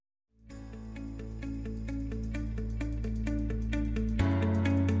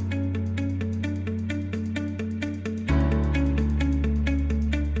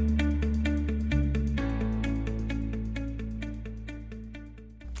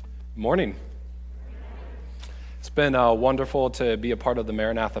Morning. It's been wonderful to be a part of the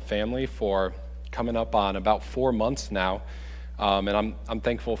Maranatha family for coming up on about 4 months now, and I'm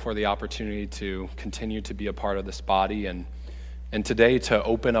thankful for the opportunity to continue to be a part of this body and today to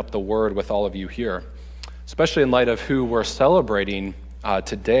open up the Word with all of you here, especially in light of who we're celebrating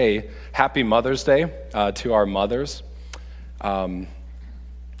today. Happy Mother's Day to our mothers.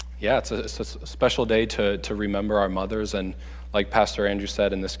 It's a special day to remember our mothers, and like Pastor Andrew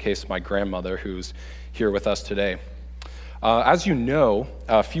said, in this case, my grandmother, who's here with us today. As you know,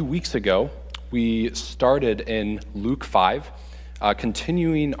 a few weeks ago, we started in Luke 5,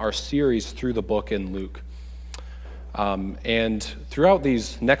 continuing our series through the book in Luke. And throughout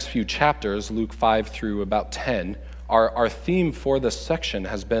these next few chapters, Luke 5 through about 10, our theme for this section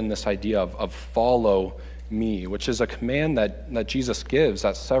has been this idea of follow me, which is a command that Jesus gives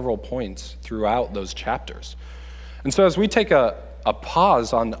at several points throughout those chapters. And so as we take a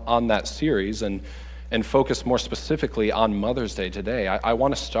pause on that series and focus more specifically on Mother's Day today, I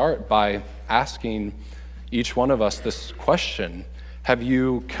want to start by asking each one of us this question: have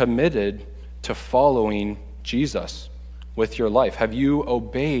you committed to following Jesus with your life? Have you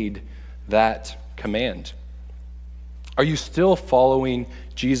obeyed that command? Are you still following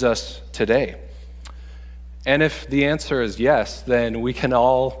Jesus today? And if the answer is yes, then we can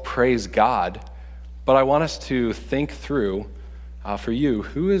all praise God. But I want us to think through, for you,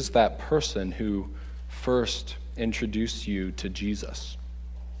 who is that person who first introduced you to Jesus?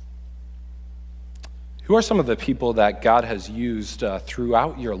 Who are some of the people that God has used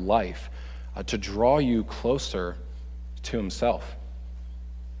throughout your life to draw you closer to himself?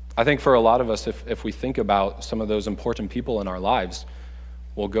 I think for a lot of us, if we think about some of those important people in our lives,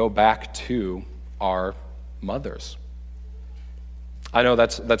 we'll go back to our mothers. I know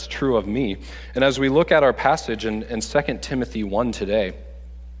that's true of me. And as we look at our passage in 2 Timothy 1 today,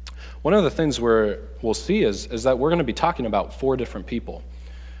 one of the things we'll see is that we're going to be talking about 4 different people.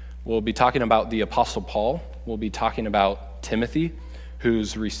 We'll be talking about the Apostle Paul. We'll be talking about Timothy,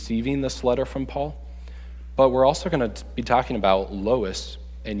 who's receiving this letter from Paul. But we're also going to be talking about Lois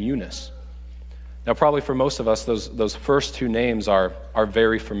and Eunice. Now, probably for most of us, those first 2 names are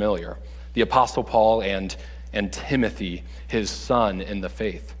very familiar. The Apostle Paul and Timothy, his son in the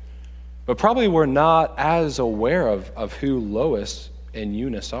faith. But probably we're not as aware of who Lois and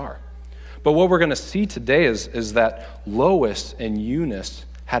Eunice are. But what we're going to see today is that Lois and Eunice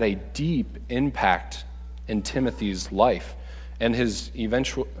had a deep impact in Timothy's life and his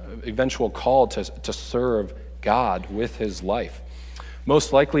eventual call to serve God with his life.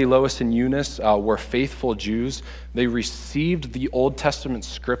 Most likely, Lois and Eunice were faithful Jews. They received the Old Testament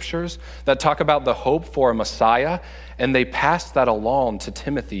scriptures that talk about the hope for a Messiah, and they passed that along to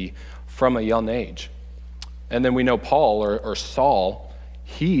Timothy from a young age. And then we know Paul, or Saul,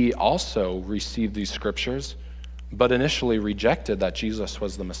 he also received these scriptures, but initially rejected that Jesus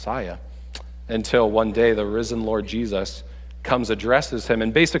was the Messiah, until one day the risen Lord Jesus comes, addresses him,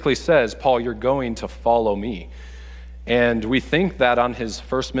 and basically says, "Paul, you're going to follow me." And we think that on his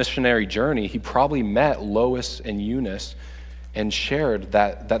first missionary journey, he probably met Lois and Eunice and shared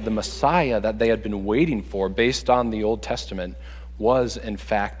that the Messiah that they had been waiting for based on the Old Testament was, in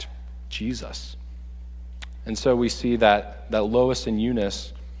fact, Jesus. And so we see that Lois and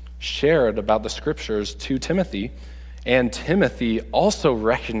Eunice shared about the scriptures to Timothy, and Timothy also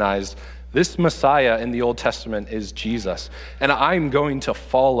recognized this Messiah in the Old Testament is Jesus, and I'm going to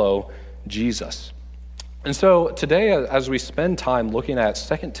follow Jesus. And so today, as we spend time looking at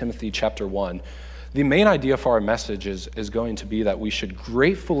 2 Timothy chapter 1, the main idea for our message is going to be that we should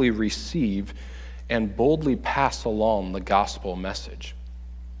gratefully receive and boldly pass along the gospel message.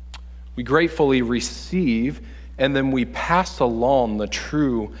 We gratefully receive, and then we pass along the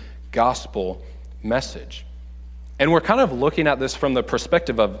true gospel message. And we're kind of looking at this from the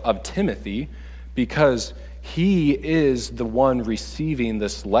perspective of Timothy, because he is the one receiving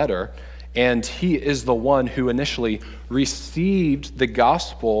this letter, and he is the one who initially received the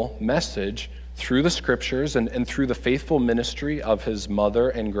gospel message through the scriptures and through the faithful ministry of his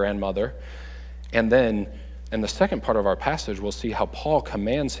mother and grandmother. And then in the second part of our passage, we'll see how Paul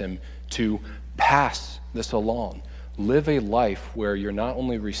commands him to pass this along. Live a life where you're not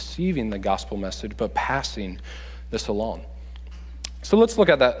only receiving the gospel message, but passing this along. So let's look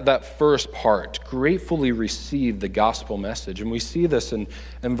at that first part, gratefully receive the gospel message. And we see this in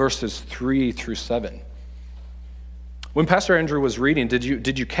verses 3 through 7. When Pastor Andrew was reading, did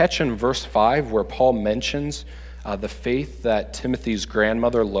you catch in verse 5 where Paul mentions the faith that Timothy's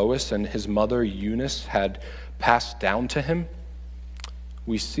grandmother Lois and his mother Eunice had passed down to him?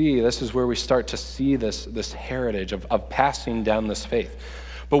 This is where we start to see this heritage of passing down this faith.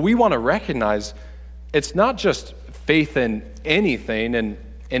 But we want to recognize it's not just faith in anything and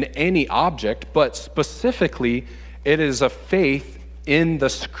in any object, but specifically it is a faith in the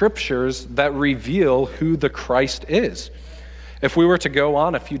scriptures that reveal who the Christ is. If we were to go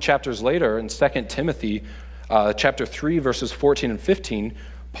on a few chapters later in 2 Timothy chapter 3, verses 14 and 15,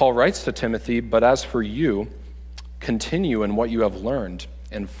 Paul writes to Timothy, "But as for you, continue in what you have learned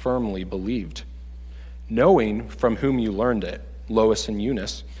and firmly believed, knowing from whom you learned it, Lois and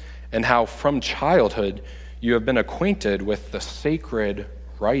Eunice, and how from childhood you have been acquainted with the sacred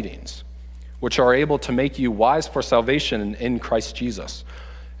writings, which are able to make you wise for salvation in Christ Jesus."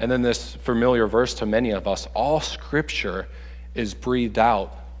 And then this familiar verse to many of us, all scripture is breathed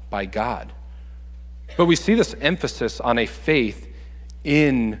out by God. But we see this emphasis on a faith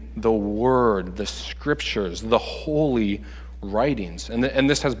in the Word, the Scriptures, the holy writings. And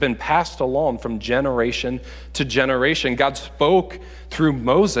this has been passed along from generation to generation. God spoke through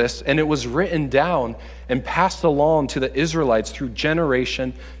Moses, and it was written down and passed along to the Israelites through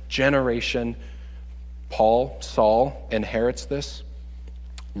generation. Saul inherits this.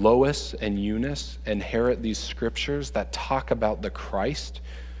 Lois and Eunice inherit these scriptures that talk about the Christ.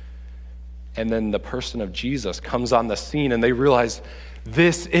 And then the person of Jesus comes on the scene and they realize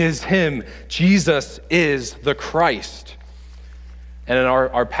this is him. Jesus is the Christ. And in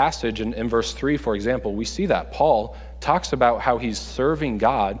our passage in verse 3, for example, we see that Paul talks about how he's serving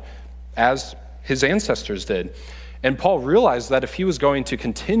God as his ancestors did. And Paul realized that if he was going to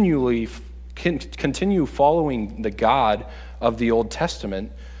continue following the God of the Old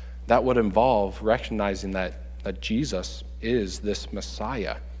Testament, that would involve recognizing that Jesus is this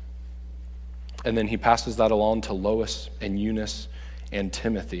Messiah. And then he passes that along to Lois and Eunice and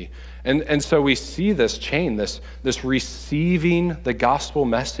Timothy. And so we see this chain, this receiving the gospel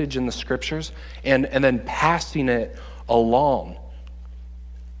message in the scriptures and then passing it along.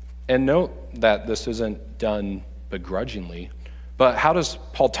 And note that this isn't done begrudgingly, but how does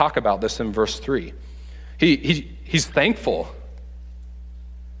Paul talk about this in verse 3? He's thankful.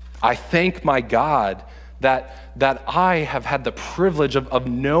 I thank my God that I have had the privilege of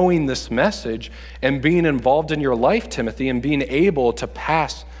knowing this message and being involved in your life, Timothy, and being able to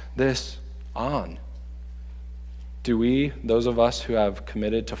pass this on. Do we, those of us who have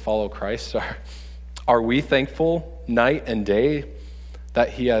committed to follow Christ, are we thankful night and day that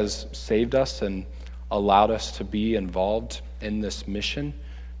he has saved us and allowed us to be involved in this mission,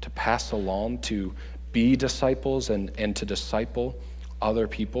 to pass along, to be disciples and to disciple other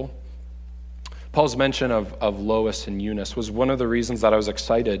people? Paul's mention of Lois and Eunice was one of the reasons that I was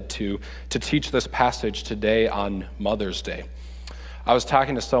excited to teach this passage today on Mother's Day. I was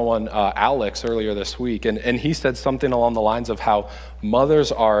talking to someone, Alex, earlier this week, and he said something along the lines of how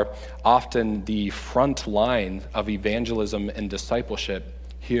mothers are often the front line of evangelism and discipleship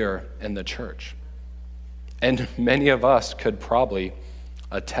here in the church. And many of us could probably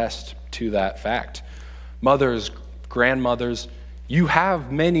attest to that fact. Mothers, grandmothers, you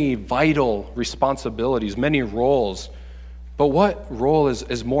have many vital responsibilities, many roles, but what role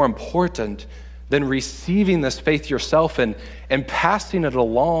is more important than receiving this faith yourself and passing it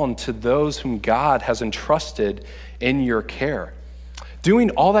along to those whom God has entrusted in your care? Doing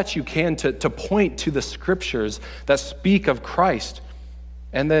all that you can to point to the scriptures that speak of Christ,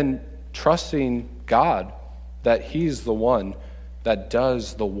 and then trusting God that he's the one that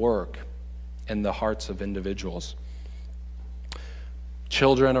does the work in the hearts of individuals.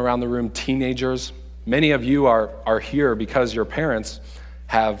 Children around the room, teenagers, many of you are here because your parents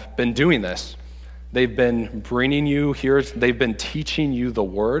have been doing this. They've been bringing you here. They've been teaching you the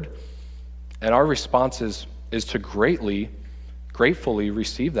word. And our response is to gratefully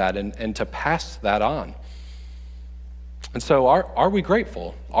receive that and to pass that on. And so are we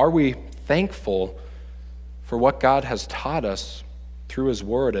grateful? Are we thankful for what God has taught us through his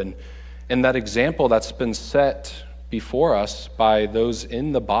word and that example that's been set before us by those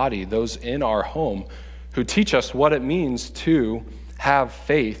in the body, those in our home, who teach us what it means to have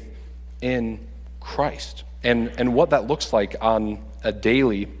faith in Christ and what that looks like on a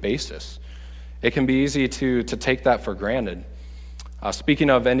daily basis. It can be easy to take that for granted. Speaking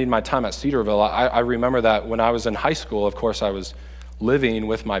of ending my time at Cedarville, I remember that when I was in high school, of course, I was living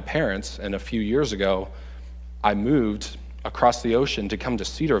with my parents, and a few years ago, I moved across the ocean to come to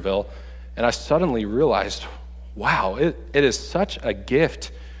Cedarville, and I suddenly realized, wow, it is such a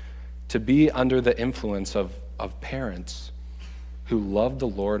gift to be under the influence of parents who love the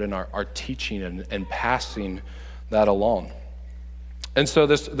Lord and are teaching and passing that along. And so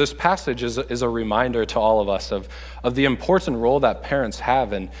this passage is a reminder to all of us of the important role that parents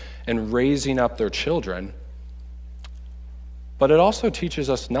have in raising up their children. but it also teaches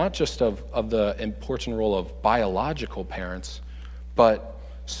us not just of the important role of biological parents, but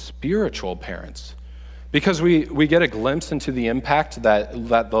spiritual parents. Because we get a glimpse into the impact that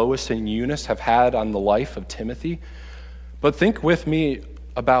Lois and Eunice have had on the life of Timothy. But think with me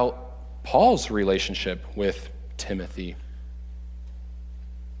about Paul's relationship with Timothy.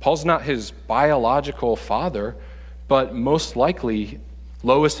 Paul's not his biological father, but most likely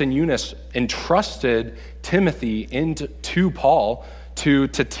Lois and Eunice entrusted Timothy to Paul to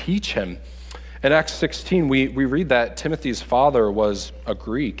teach him. In Acts 16, we read that Timothy's father was a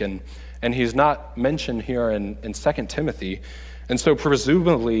Greek, and he's not mentioned here in 2 Timothy. And so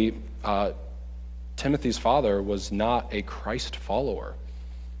presumably, Timothy's father was not a Christ follower.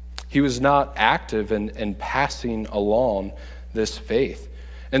 He was not active in passing along this faith.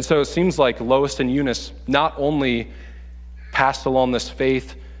 And so it seems like Lois and Eunice not only passed along this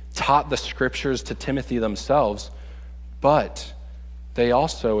faith, taught the scriptures to Timothy themselves, but they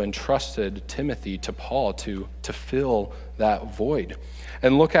also entrusted Timothy to Paul to fill that void.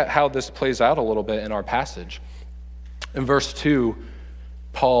 And look at how this plays out a little bit in our passage. In verse 2,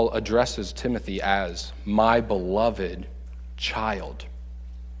 Paul addresses Timothy as my beloved child.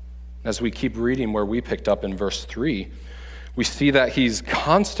 As we keep reading where we picked up in verse 3, we see that he's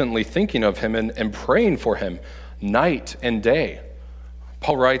constantly thinking of him and praying for him night and day.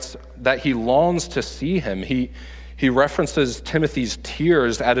 Paul writes that he longs to see him. He references Timothy's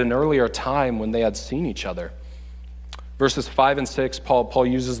tears at an earlier time when they had seen each other. Verses 5 and 6, Paul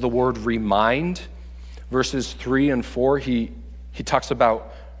uses the word remind. Verses 3 and 4, he talks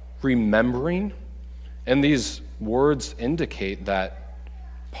about remembering. And these words indicate that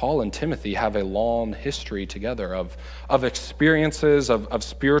Paul and Timothy have a long history together of experiences, of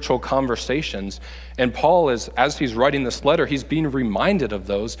spiritual conversations. And Paul as he's writing this letter, he's being reminded of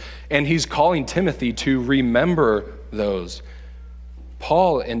those, and he's calling Timothy to remember those.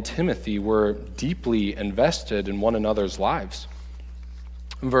 Paul and Timothy were deeply invested in one another's lives.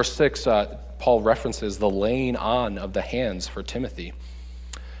 In verse 6, Paul references the laying on of the hands for Timothy.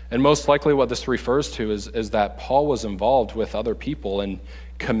 And most likely what this refers to is that Paul was involved with other people in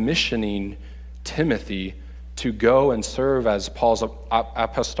commissioning Timothy to go and serve as Paul's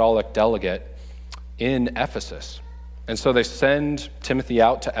apostolic delegate in Ephesus. And so they send Timothy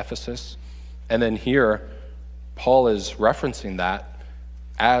out to Ephesus, and then here Paul is referencing that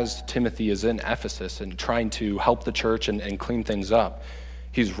as Timothy is in Ephesus and trying to help the church and clean things up.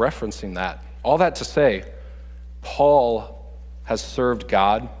 He's referencing that. All that to say, Paul has served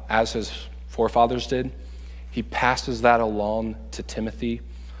God as his forefathers did. He passes that along to Timothy.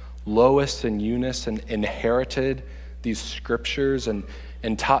 Lois and Eunice inherited these scriptures and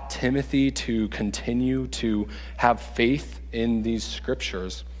taught Timothy to continue to have faith in these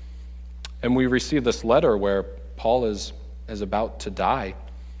scriptures. And we receive this letter where Paul is about to die,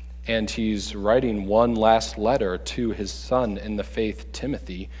 and he's writing one last letter to his son in the faith,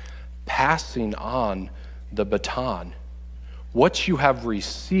 Timothy, passing on the baton. What you have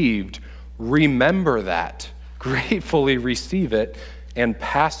received, remember that, gratefully receive it, and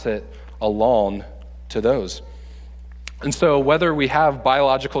pass it along to those. And so whether we have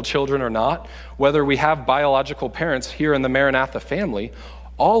biological children or not, whether we have biological parents here in the Maranatha family,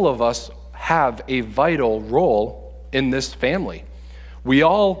 all of us have a vital role in this family. We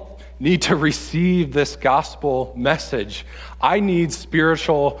all need to receive this gospel message. I need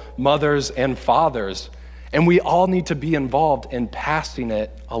spiritual mothers and fathers, and we all need to be involved in passing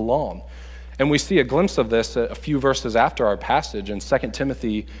it along. And we see a glimpse of this a few verses after our passage. In 2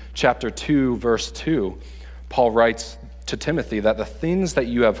 Timothy chapter 2, verse 2, Paul writes to Timothy that the things that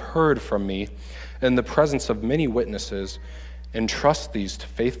you have heard from me in the presence of many witnesses, entrust these to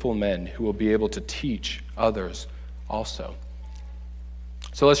faithful men who will be able to teach others also.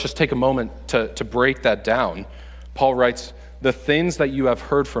 So let's just take a moment to break that down. Paul writes, the things that you have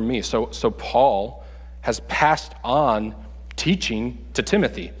heard from me. So Paul has passed on teaching to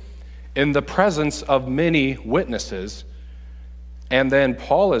Timothy in the presence of many witnesses. And then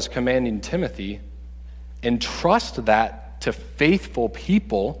Paul is commanding Timothy, entrust that to faithful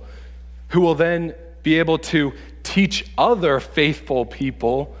people who will then be able to teach other faithful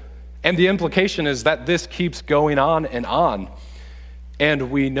people. And the implication is that this keeps going on and on.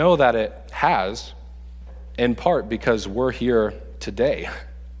 And we know that it has, in part because we're here today.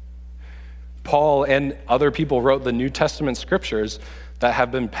 Paul and other people wrote the New Testament scriptures that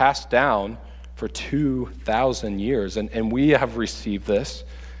have been passed down for 2,000 years. And we have received this,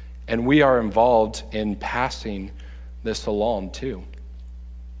 and we are involved in passing this along too.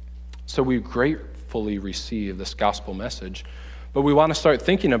 So we gratefully receive this gospel message, but we want to start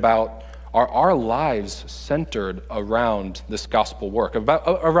thinking about Are our lives centered around this gospel work,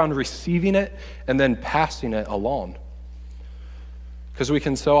 around receiving it and then passing it along? Because we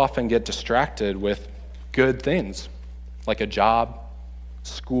can so often get distracted with good things, like a job,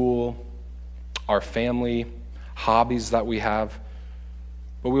 school, our family, hobbies that we have.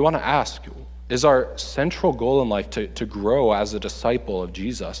 But we want to ask, is our central goal in life to grow as a disciple of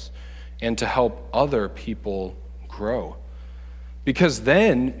Jesus and to help other people grow? Because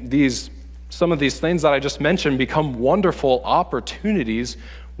then some of these things that I just mentioned become wonderful opportunities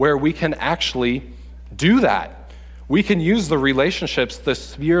where we can actually do that. We can use the relationships, the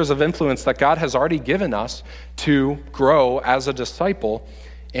spheres of influence that God has already given us to grow as a disciple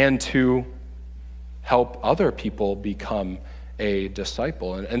and to help other people become a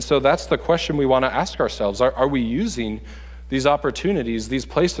disciple. And so that's the question we want to ask ourselves. Are we using these opportunities, these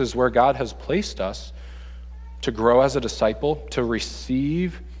places where God has placed us to grow as a disciple, to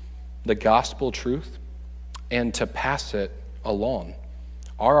receive the gospel truth, and to pass it along?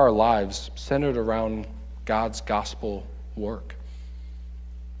 Are our lives centered around God's gospel work?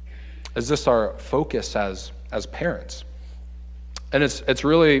 Is this our focus as parents? And it's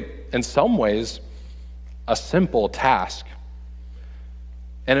really, in some ways, a simple task.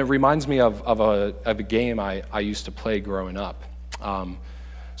 And it reminds me of a game I used to play growing up.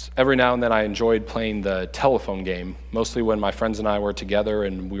 Every now and then I enjoyed playing the telephone game, mostly when my friends and I were together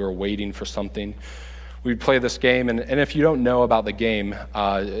and we were waiting for something. We'd play this game, and if you don't know about the game,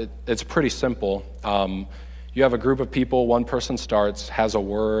 it's pretty simple. You have a group of people, one person starts, has a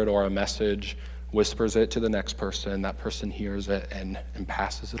word or a message, whispers it to the next person, that person hears it and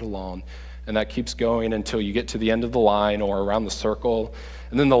passes it along. And that keeps going until you get to the end of the line or around the circle.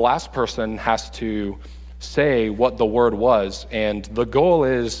 And then the last person has to say what the word was, and the goal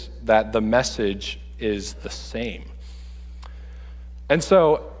is that the message is the same. And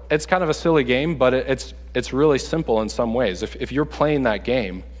so it's kind of a silly game, but it's really simple in some ways. If you're playing that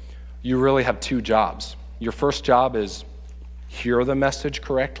game, you really have two jobs. Your first job is hear the message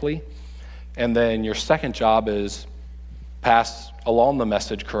correctly, and then your second job is pass along the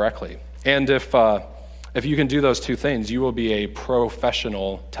message correctly. And if you can do those two things, you will be a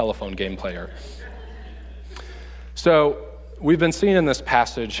professional telephone game player. So we've been seeing in this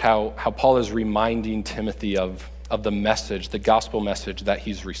passage how Paul is reminding Timothy of the message, the gospel message that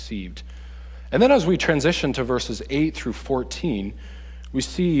he's received. And then as we transition to verses 8 through 14, we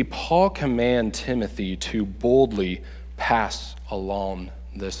see Paul command Timothy to boldly pass along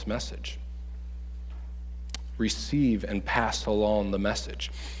this message. Receive and pass along the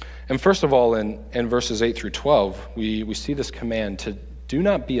message. And first of all, in verses 8 through 12, we see this command to do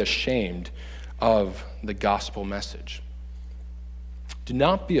not be ashamed of the gospel message. Do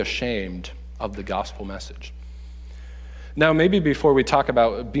not be ashamed of the gospel message. Now, maybe before we talk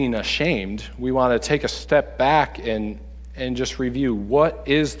about being ashamed, we want to take a step back and just review, what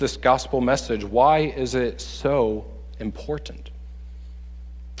is this gospel message? Why is it so important?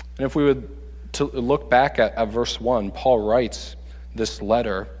 And if we would to look back at verse 1, Paul writes this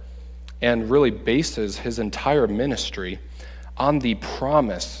letter and really bases his entire ministry on the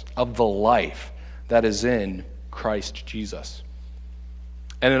promise of the life that is in Christ Jesus.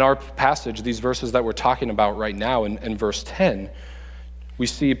 And in our passage, these verses that we're talking about right now, in verse 10, we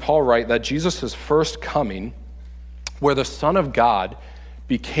see Paul write that Jesus' first coming, where the Son of God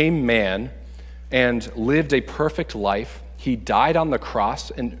became man and lived a perfect life. He died on the cross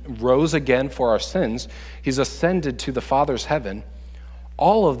and rose again for our sins. He's ascended to the Father's heaven.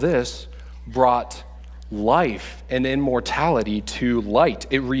 All of this brought life and immortality to light.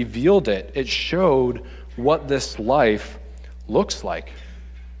 It revealed it. It showed what this life looks like.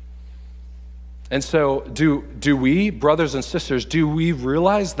 And so do we, brothers and sisters, do we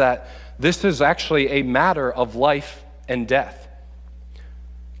realize that this is actually a matter of life and death?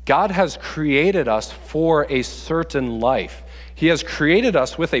 God has created us for a certain life. He has created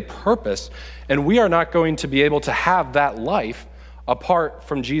us with a purpose, and we are not going to be able to have that life apart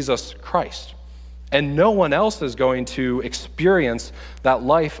from Jesus Christ. And no one else is going to experience that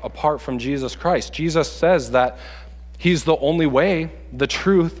life apart from Jesus Christ. Jesus says that he's the only way, the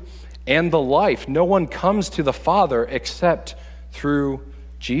truth, and the life. No one comes to the Father except through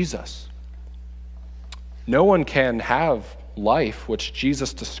Jesus. No one can have life, which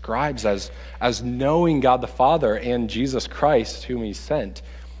Jesus describes as knowing God the Father and Jesus Christ, whom he sent.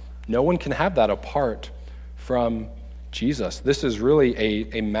 No one can have that apart from Jesus. This is really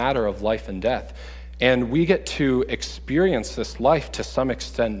a matter of life and death. And we get to experience this life to some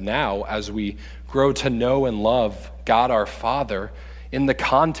extent now as we grow to know and love God our Father in the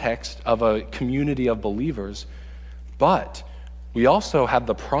context of a community of believers. But we also have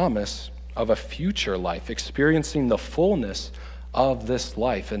the promise of a future life, experiencing the fullness of this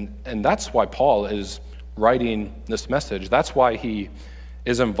life. And that's why Paul is writing this message. That's why he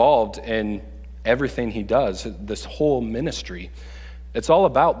is involved in everything he does, this whole ministry. It's all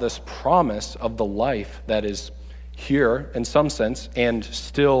about this promise of the life that is here in some sense and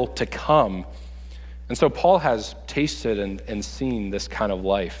still to come. And so Paul has tasted and seen this kind of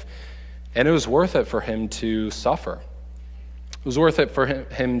life. And it was worth it for him to suffer. It was worth it for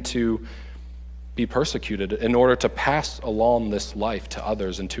him to be persecuted in order to pass along this life to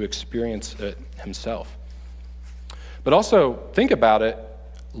others and to experience it himself. But also, think about it,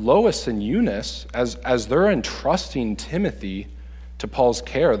 Lois and Eunice, as they're entrusting Timothy to Paul's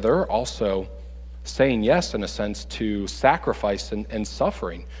care, they're also saying yes, in a sense, to sacrifice and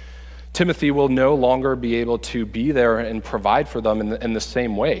suffering. Timothy will no longer be able to be there and provide for them in the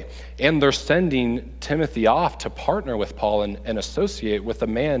same way. And they're sending Timothy off to partner with Paul and associate with a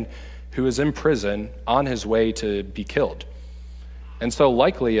man who is in prison on his way to be killed. And so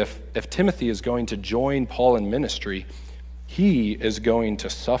likely if Timothy is going to join Paul in ministry, he is going to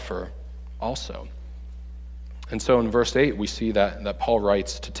suffer also. And so in verse 8, we see that Paul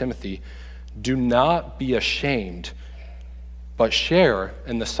writes to Timothy, "Do not be ashamed, but share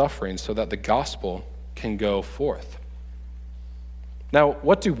in the suffering so that the gospel can go forth." Now,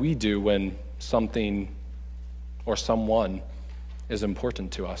 what do we do when something or someone is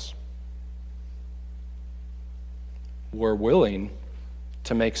important to us? We're willing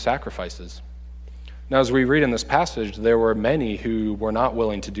to make sacrifices. Now, as we read in this passage, there were many who were not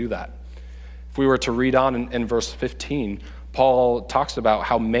willing to do that. If we were to read on in verse 15, Paul talks about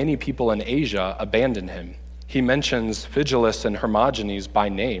how many people in Asia abandoned him. He mentions Phygelus and Hermogenes by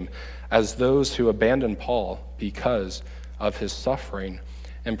name as those who abandoned Paul because of his suffering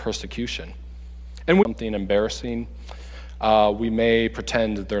and persecution. And when something embarrassing, we may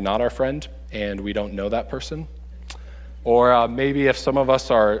pretend they're not our friend and we don't know that person. Or maybe if some of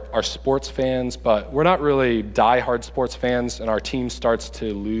us are sports fans, but we're not really diehard sports fans and our team starts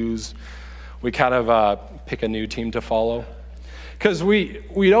to lose, we kind of pick a new team to follow. Because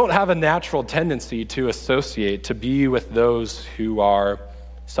we don't have a natural tendency to associate, to be with those who are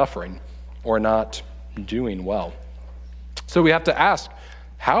suffering or not doing well. So we have to ask,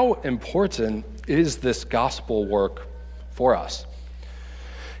 how important is this gospel work for us?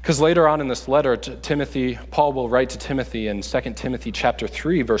 Because later on in this letter to Timothy, Paul will write to Timothy in 2 Timothy chapter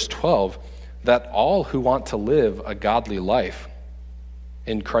 3, verse 12, that all who want to live a godly life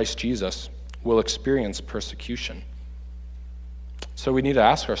in Christ Jesus will experience persecution. So we need to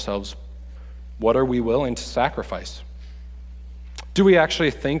ask ourselves, what are we willing to sacrifice? Do we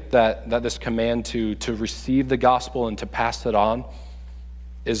actually think that this command to receive the gospel and to pass it on,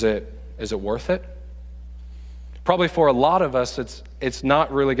 is it worth it? Probably for a lot of us, it's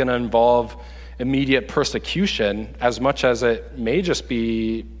not really going to involve immediate persecution as much as it may just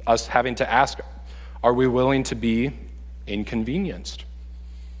be us having to ask, are we willing to be inconvenienced?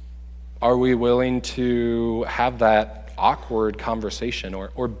 Are we willing to have that awkward conversation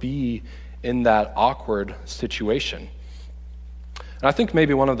or be in that awkward situation? And I think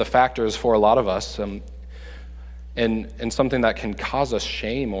maybe one of the factors for a lot of us and something that can cause us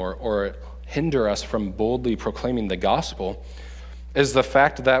shame or hinder us from boldly proclaiming the gospel is the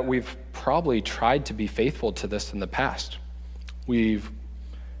fact that we've probably tried to be faithful to this in the past. We've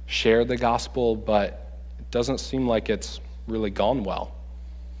shared the gospel, but it doesn't seem like it's really gone well.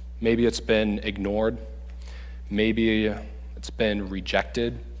 Maybe it's been ignored. Maybe it's been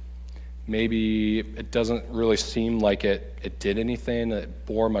rejected. Maybe it doesn't really seem like it did anything, it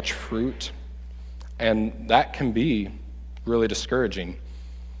bore much fruit. And that can be really discouraging.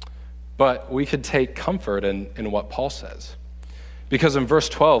 But we could take comfort in what Paul says. Because in verse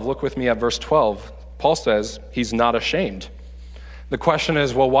 12, look with me at verse 12, Paul says he's not ashamed. The question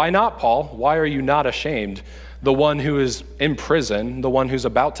is, well, why not, Paul? Why are you not ashamed? The one who is in prison, the one who's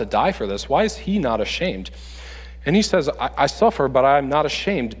about to die for this, why is he not ashamed? And he says, I suffer, but I am not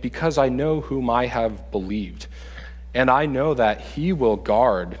ashamed because I know whom I have believed. And I know that he will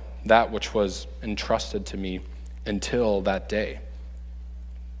guard that which was entrusted to me until that day.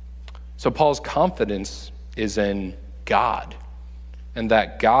 So Paul's confidence is in God, and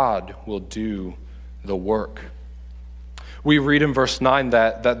that God will do the work. We read in verse 9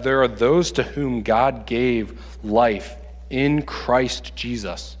 that there are those to whom God gave life in Christ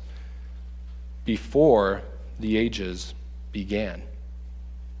Jesus before the ages began.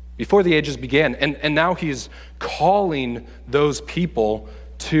 Before the ages began. And now he's calling those people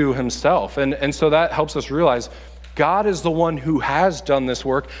to himself. And so that helps us realize God is the one who has done this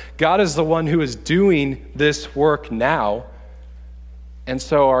work. God is the one who is doing this work now. And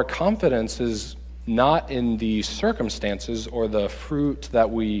so our confidence is not in the circumstances or the fruit that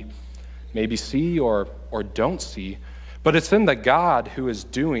we maybe see or don't see, but it's in the God who is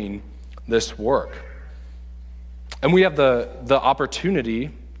doing this work. And we have the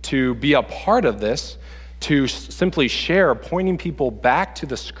opportunity to be a part of this, to simply share, pointing people back to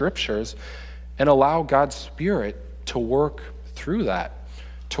the scriptures and allow God's Spirit to work through that,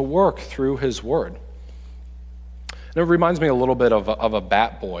 to work through his word. And it reminds me a little bit of a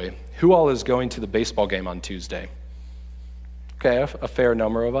bat boy. Who all is going to the baseball game on Tuesday? Okay, a fair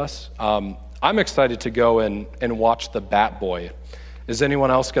number of us. I'm excited to go and watch the bat boy. Is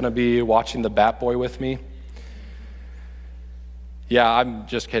anyone else going to be watching the bat boy with me? Yeah, I'm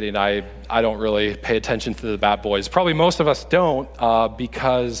just kidding. I don't really pay attention to the bat boys. Probably most of us don't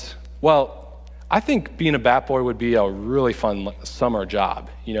because, well, I think being a bat boy would be a really fun summer job.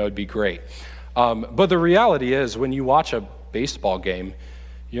 It'd be great. But the reality is when you watch a baseball game,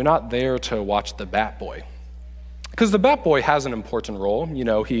 you're not there to watch the bat boy. Because the bat boy has an important role.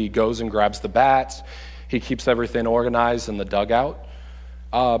 He goes and grabs the bats. He keeps everything organized in the dugout.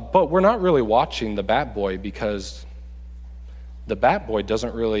 But we're not really watching the bat boy because the bat boy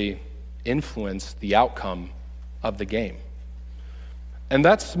doesn't really influence the outcome of the game. And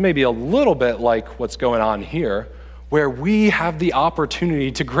that's maybe a little bit like what's going on here, where we have the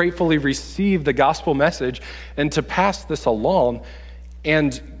opportunity to gratefully receive the gospel message and to pass this along.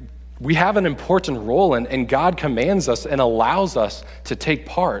 And we have an important role, and God commands us and allows us to take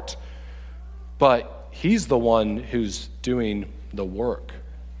part. But he's the one who's doing the work.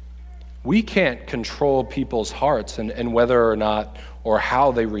 We can't control people's hearts and whether or not or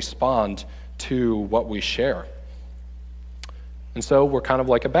how they respond to what we share. And so we're kind of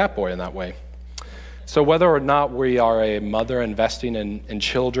like a bat boy in that way. So whether or not we are a mother investing in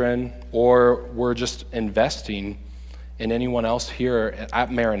children or we're just investing in anyone else here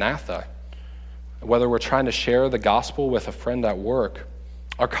at Maranatha, whether we're trying to share the gospel with a friend at work,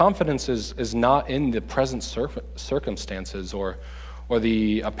 our confidence is not in the present circumstances or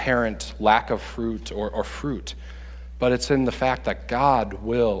the apparent lack of fruit or fruit, but it's in the fact that God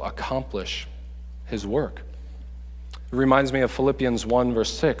will accomplish his work. It reminds me of Philippians 1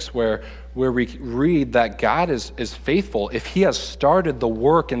 verse 6 where we read that God is faithful. If he has started the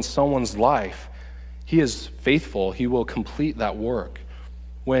work in someone's life, he is faithful. He will complete that work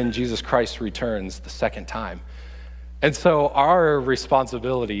when Jesus Christ returns the second time. And so our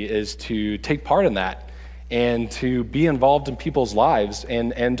responsibility is to take part in that and to be involved in people's lives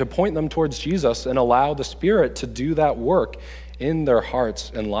and to point them towards Jesus and allow the Spirit to do that work in their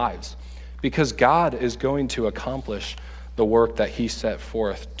hearts and lives. Because God is going to accomplish the work that he set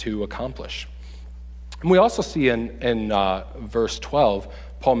forth to accomplish. And we also see in verse 12,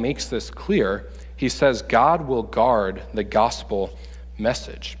 Paul makes this clear. He says, God will guard the gospel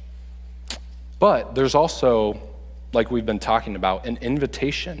message. But there's also, like we've been talking about, an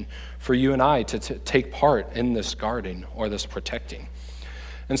invitation for you and I to take part in this guarding or this protecting.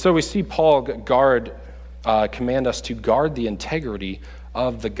 And so we see Paul command us to guard the integrity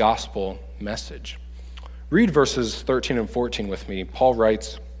of the gospel message. Read verses 13 and 14 with me. Paul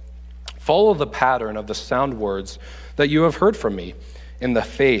writes, "Follow the pattern of the sound words that you have heard from me in the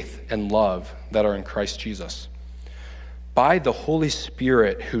faith and love that are in Christ Jesus. By the Holy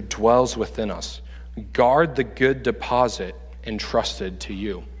Spirit who dwells within us, guard the good deposit entrusted to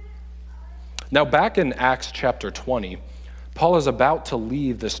you." Now, back in Acts chapter 20, Paul is about to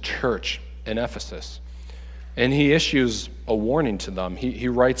leave this church in Ephesus, and he issues a warning to them. He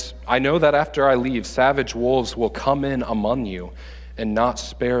writes, "I know that after I leave, savage wolves will come in among you and not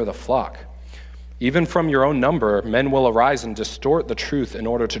spare the flock. Even from your own number, men will arise and distort the truth in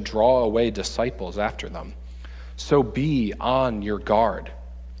order to draw away disciples after them. So be on your guard."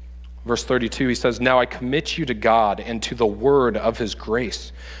 Verse 32, he says, "Now I commit you to God and to the word of his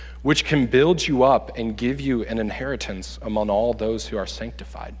grace, which can build you up and give you an inheritance among all those who are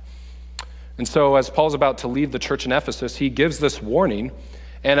sanctified." And so as Paul's about to leave the church in Ephesus, he gives this warning.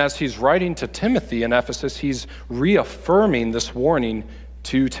 And as he's writing to Timothy in Ephesus, he's reaffirming this warning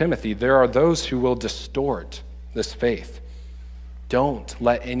to Timothy. There are those who will distort this faith. Don't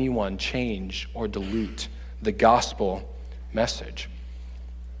let anyone change or dilute the gospel message.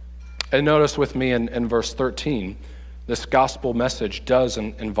 And notice with me in verse 13, this gospel message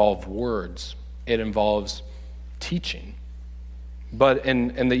doesn't involve words. It involves teaching. But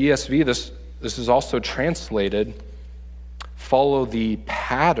in the ESV, this is also translated, follow the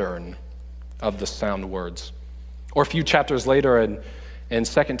pattern of the sound words. Or a few chapters later in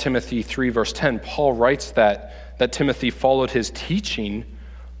 2 Timothy 3, verse 10, Paul writes that Timothy followed his teaching,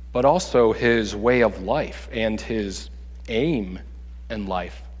 but also his way of life and his aim and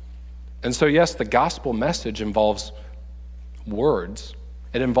life. And so, yes, the gospel message involves words.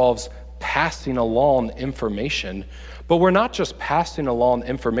 It involves passing along information. But we're not just passing along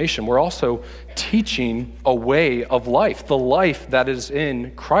information, we're also teaching a way of life, the life that is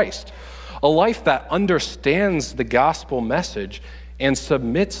in Christ, a life that understands the gospel message and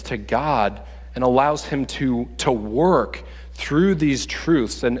submits to God and allows him to work through these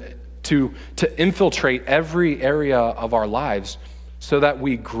truths and to infiltrate every area of our lives so that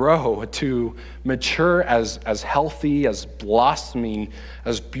we grow to mature as healthy, as blossoming,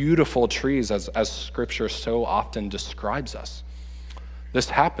 as beautiful trees, as Scripture so often describes us. This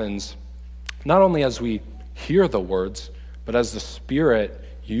happens not only as we hear the words, but as the Spirit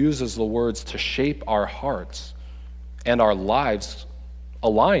uses the words to shape our hearts and our lives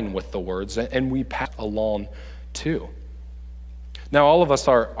align with the words, and we pass along too. Now, all of us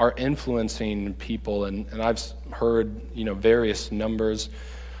are influencing people, and I've heard, various numbers.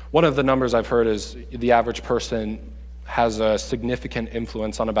 One of the numbers I've heard is the average person has a significant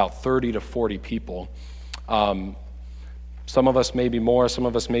influence on about 30 to 40 people. Some of us may be more, some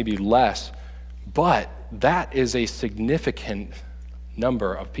of us may be less, but that is a significant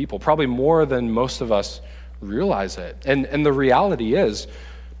number of people, probably more than most of us realize it. And the reality is,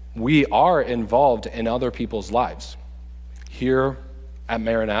 we are involved in other people's lives. Here at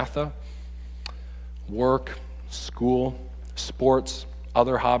Maranatha, work, school, sports,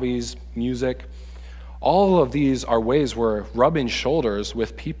 other hobbies, music, all of these are ways we're rubbing shoulders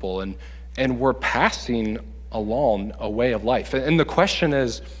with people and we're passing along a way of life. And the question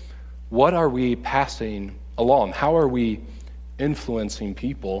is, what are we passing along? How are we influencing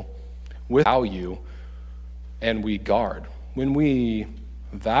people with value and we guard? When we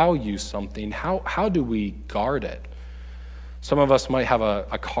value something, how do we guard it? Some of us might have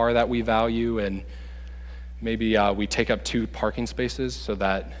a car that we value, and maybe we take up 2 parking spaces so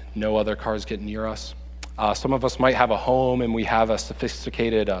that no other cars get near us. Some of us might have a home and we have a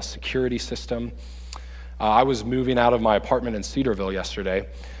sophisticated security system. I was moving out of my apartment in Cedarville yesterday,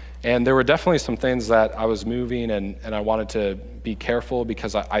 and there were definitely some things that I was moving and I wanted to be careful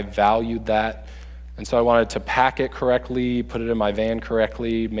because I valued that. And so I wanted to pack it correctly, put it in my van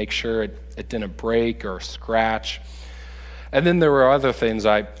correctly, make sure it didn't break or scratch. And then there were other things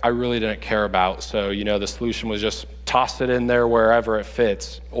I really didn't care about. So, the solution was just toss it in there wherever it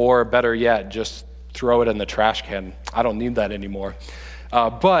fits, or better yet, just throw it in the trash can. I don't need that anymore.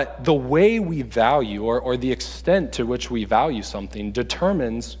 But the way we value, or the extent to which we value something,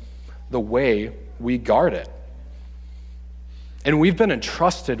 determines the way we guard it. And we've been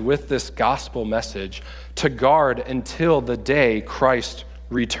entrusted with this gospel message to guard until the day Christ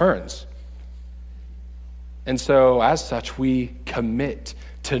returns. And so, as such, we commit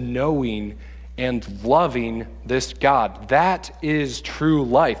to knowing and loving this God. That is true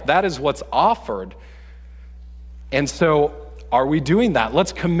life. That is what's offered. And so, are we doing that?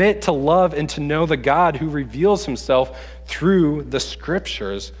 Let's commit to love and to know the God who reveals himself through the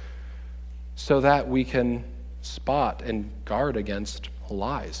Scriptures so that we can spot and guard against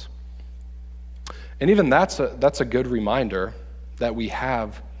lies. And even that's a good reminder that we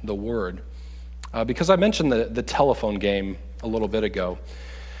have the Word. Because I mentioned the telephone game a little bit ago.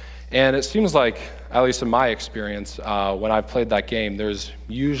 And it seems like, at least in my experience, when I've played that game, there's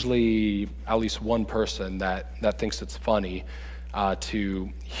usually at least one person that thinks it's funny to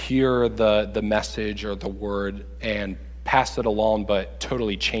hear the message or the word and pass it along, but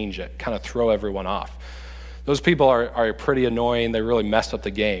totally change it, kind of throw everyone off. Those people are pretty annoying. They really mess up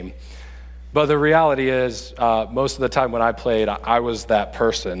the game. But the reality is, most of the time when I played, I was that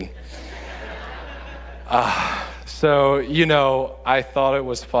person. So, I thought it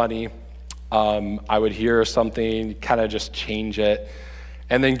was funny. I would hear something, kind of just change it,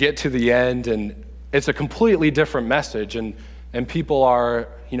 and then get to the end, and it's a completely different message, and people are,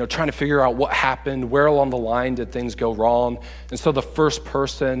 trying to figure out what happened, where along the line did things go wrong, and so the first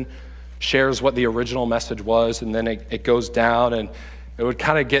person shares what the original message was, and then it goes down, and it would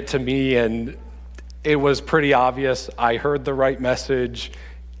kind of get to me, and it was pretty obvious I heard the right message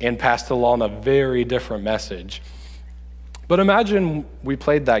and passed along a very different message. But imagine we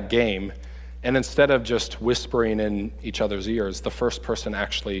played that game, and instead of just whispering in each other's ears, the first person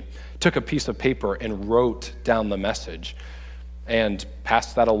actually took a piece of paper and wrote down the message and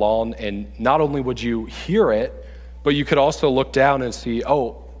passed that along. And not only would you hear it, but you could also look down and see,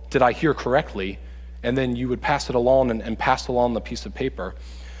 oh, did I hear correctly? And then you would pass it along and pass along the piece of paper.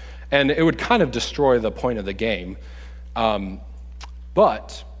 And it would kind of destroy the point of the game.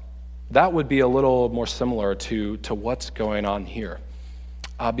 But that would be a little more similar to what's going on here.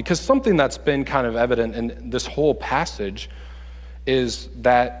 Because something that's been kind of evident in this whole passage is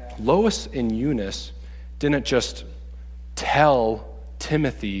that Lois and Eunice didn't just tell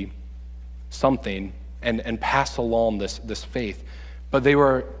Timothy something and pass along this faith, but they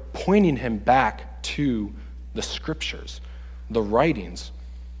were pointing him back to the scriptures, the writings.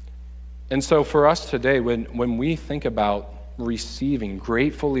 And so for us today, when we think about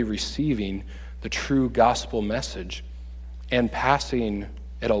gratefully receiving the true gospel message and passing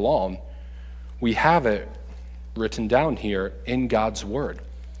it along, we have it written down here in God's word.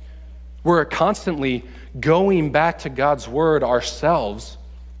 We're constantly going back to God's word ourselves,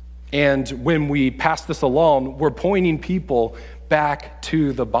 and when we pass this along, we're pointing people back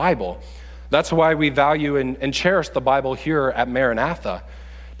to the Bible. That's why we value and cherish the Bible here at Maranatha.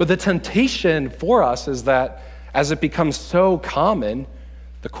 But the temptation for us is that as it becomes so common,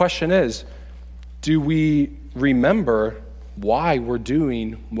 the question is, do we remember why we're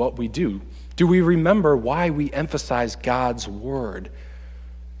doing what we do? Do we remember why we emphasize God's word?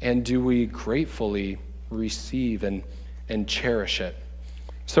 And do we gratefully receive and cherish it?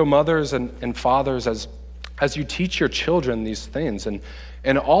 So mothers and fathers, as you teach your children these things,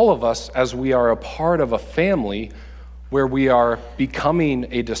 and all of us as we are a part of a family where we are becoming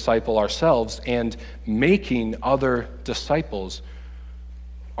a disciple ourselves and making other disciples,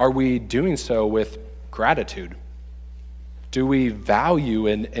 are we doing so with gratitude? Do we value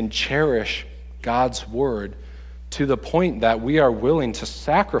and cherish God's word to the point that we are willing to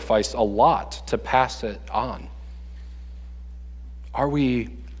sacrifice a lot to pass it on? Are we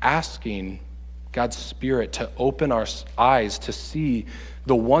asking God's Spirit to open our eyes to see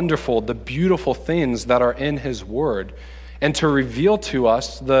the wonderful, the beautiful things that are in his word, and to reveal to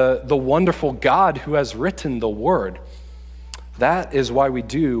us the wonderful God who has written the word? That is why we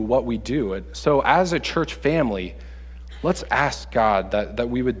do what we do. So as a church family, let's ask God that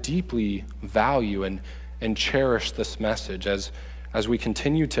we would deeply value and cherish this message as we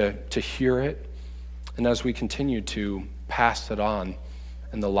continue to hear it and as we continue to pass it on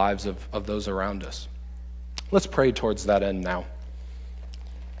in the lives of those around us. Let's pray towards that end now.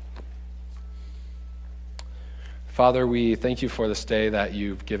 Father, we thank you for this day that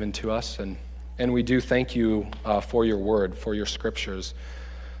you've given to us, and we do thank you for your word, for your scriptures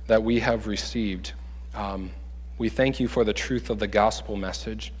that we have received. We thank you for the truth of the gospel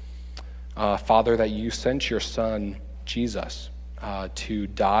message. Father, that you sent your son, Jesus, to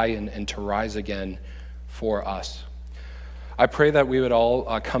die and to rise again for us. I pray that we would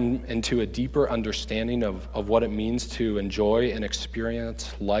all come into a deeper understanding of what it means to enjoy and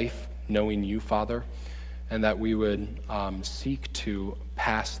experience life knowing you, Father, and that we would seek to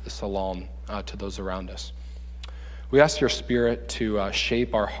pass this along to those around us. We ask your Spirit to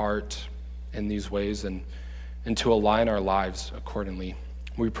shape our heart in these ways and to align our lives accordingly.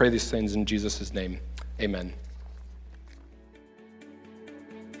 We pray these things in Jesus' name. Amen.